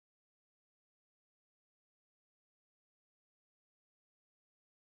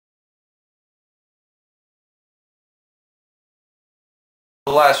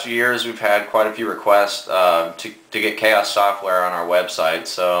The last few years we've had quite a few requests to get Kaos software on our website,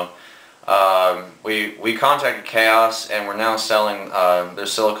 so we contacted Kaos and we're now selling their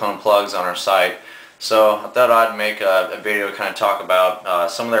silicone plugs on our site. So I thought I'd make a video to kind of talk about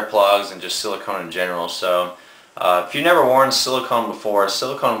some of their plugs and just silicone in general. So if you've never worn silicone before,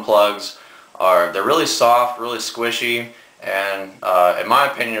 silicone plugs they're really soft, really squishy, and in my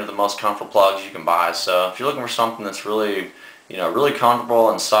opinion are the most comfortable plugs you can buy. So if you're looking for something that's really really comfortable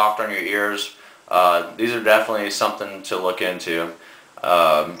and soft on your ears, these are definitely something to look into.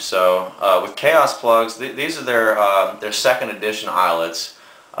 With Kaos plugs, these are their second edition eyelets.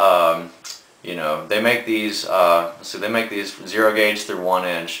 They make these. They make these 0 gauge through 1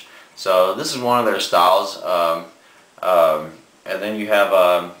 inch. So this is one of their styles. And then you have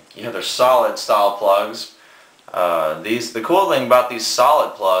their solid style plugs. The cool thing about these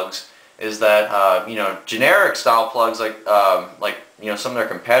solid plugs is that generic style plugs like some of their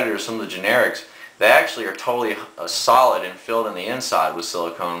competitors, some of the generics, they actually are totally solid and filled in the inside with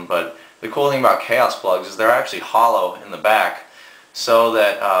silicone. But the cool thing about Kaos plugs is they're actually hollow in the back, so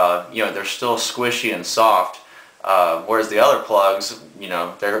that they're still squishy and soft. Whereas the other plugs,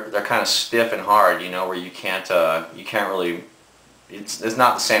 they're kind of stiff and hard, where you can't really, it's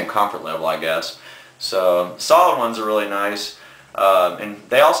not the same comfort level, I guess. So solid ones are really nice. And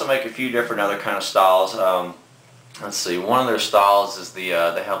they also make a few different other kind of styles. Let's see, one of their styles is they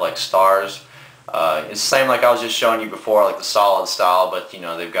have like stars. It's the same like I was just showing you before, like the solid style, but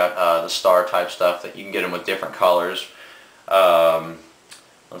they've got the star type stuff that you can get them with different colors.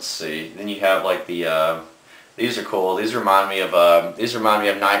 Let's see, then you have like these are cool. These remind me of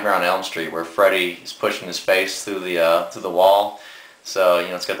Nightmare on Elm Street, where Freddy is pushing his face through the wall. So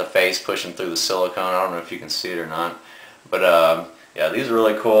it's got the face pushing through the silicone. I don't know if you can see it or not. But yeah, these are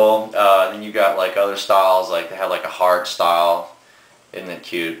really cool. Then you got like other styles, like they have like a heart style. Isn't it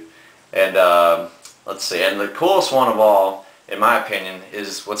cute? And let's see, and the coolest one of all, in my opinion,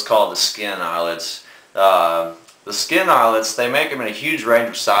 is what's called the skin eyelets. The skin eyelets, they make them in a huge range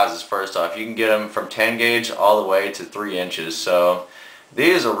of sizes. First off, you can get them from 10 gauge all the way to 3 inches. So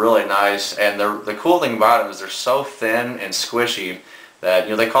these are really nice, and the cool thing about them is they're so thin and squishy that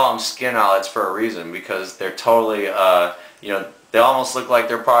they call them skin eyelets for a reason, because they're totally they almost look like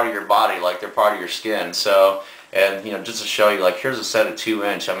they're part of your body, like they're part of your skin. So, and just to show you, like, here's a set of 2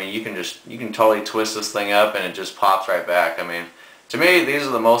 inch. I mean, you can totally twist this thing up and it just pops right back. I mean, to me, these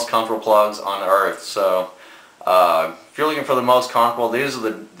are the most comfortable plugs on earth. So if you're looking for the most comfortable, these are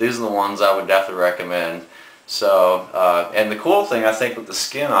the ones I would definitely recommend. So and the cool thing I think with the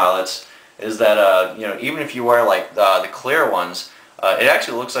skin eyelets is that even if you wear like the clear ones, it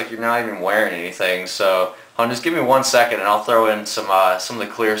actually looks like you're not even wearing anything. So just give me 1 second and I'll throw in some of the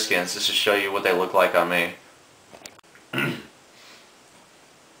clear skins just to show you what they look like on me.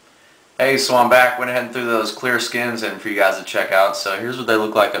 Hey, so I'm back. Went ahead and threw those clear skins in for you guys to check out. So here's what they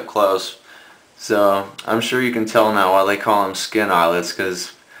look like up close. So I'm sure you can tell now why they call them skin eyelets,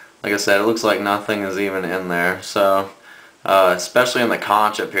 because like I said, it looks like nothing is even in there. So especially in the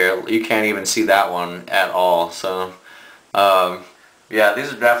conch up here, you can't even see that one at all. So yeah,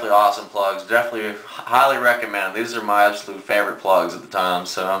 these are definitely awesome plugs. Definitely highly recommend. These are my absolute favorite plugs at the time.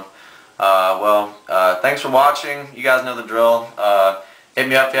 So thanks for watching. You guys know the drill. Hit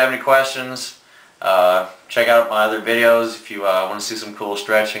me up if you have any questions. Check out my other videos if you want to see some cool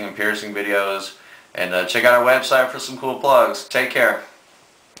stretching and piercing videos. And check out our website for some cool plugs. Take care.